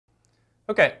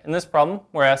Okay, in this problem,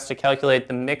 we're asked to calculate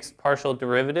the mixed partial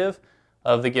derivative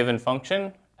of the given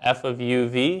function, f of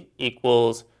uv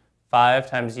equals 5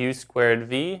 times u squared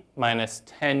v minus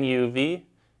 10uv,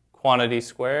 quantity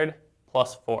squared,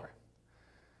 plus 4.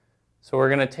 So we're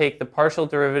going to take the partial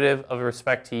derivative of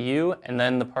respect to u and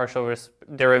then the partial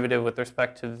derivative with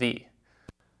respect to v.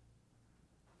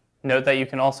 Note that you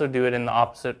can also do it in the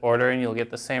opposite order and you'll get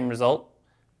the same result.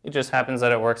 It just happens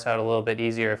that it works out a little bit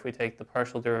easier if we take the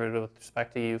partial derivative with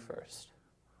respect to u first.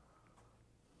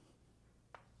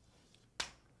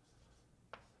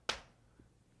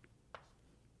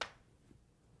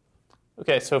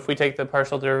 Okay, so if we take the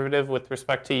partial derivative with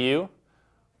respect to u,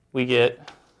 we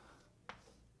get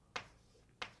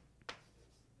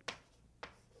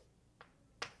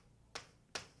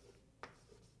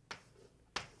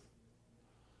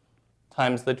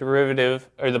times the derivative,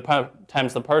 or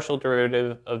times the partial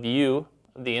derivative of u,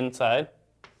 of the inside,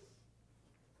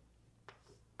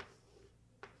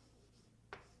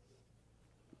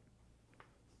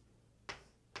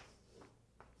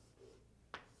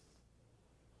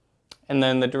 and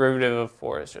then the derivative of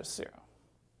 4 is just 0.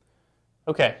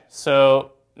 Okay,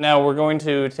 so now we're going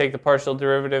to take the partial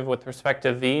derivative with respect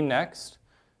to v next.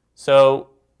 So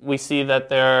we see that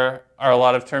there are a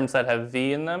lot of terms that have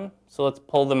v in them. So let's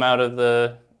pull them out of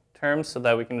the terms so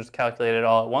that we can just calculate it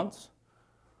all at once.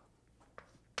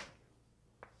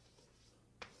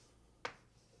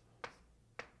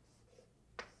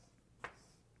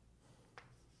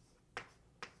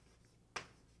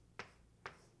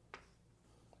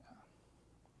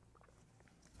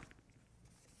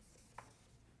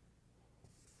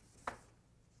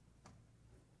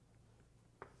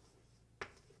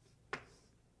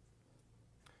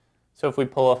 So if we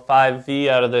pull a 5v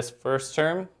out of this first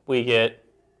term, we get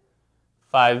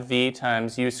 5v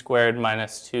times u squared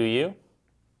minus 2u.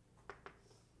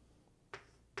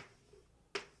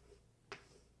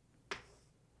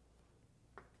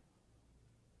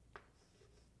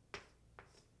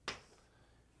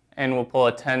 And we'll pull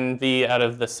a 10v out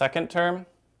of the second term,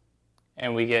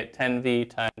 and we get 10v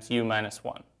times u minus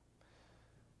 1.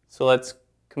 So let's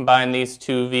combine these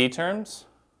two v terms.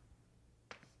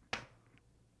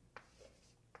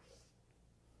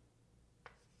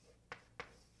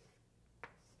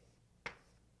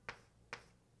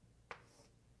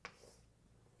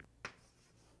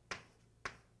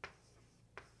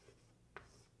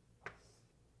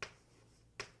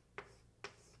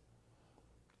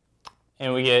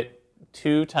 And we get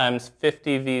 2 times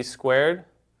 50v squared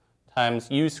times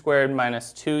u squared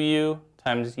minus 2u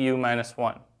times u minus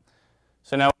 1.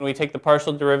 So now when we take the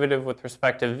partial derivative with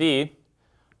respect to v,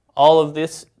 all of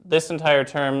this entire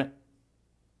term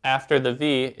after the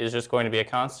v is just going to be a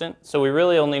constant. So we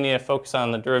really only need to focus on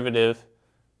the derivative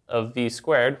of v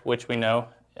squared, which we know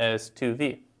as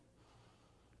 2v.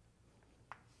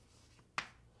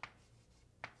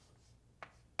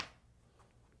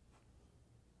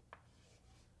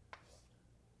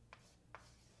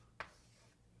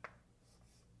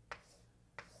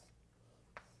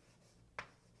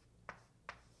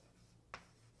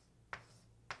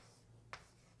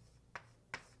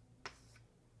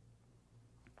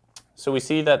 So we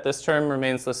see that this term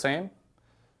remains the same,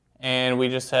 and we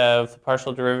just have the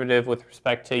partial derivative with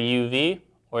respect to uv,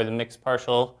 or the mixed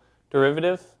partial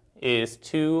derivative, is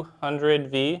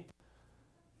 200v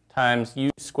times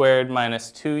u squared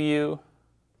minus 2u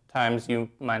times u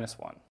minus 1.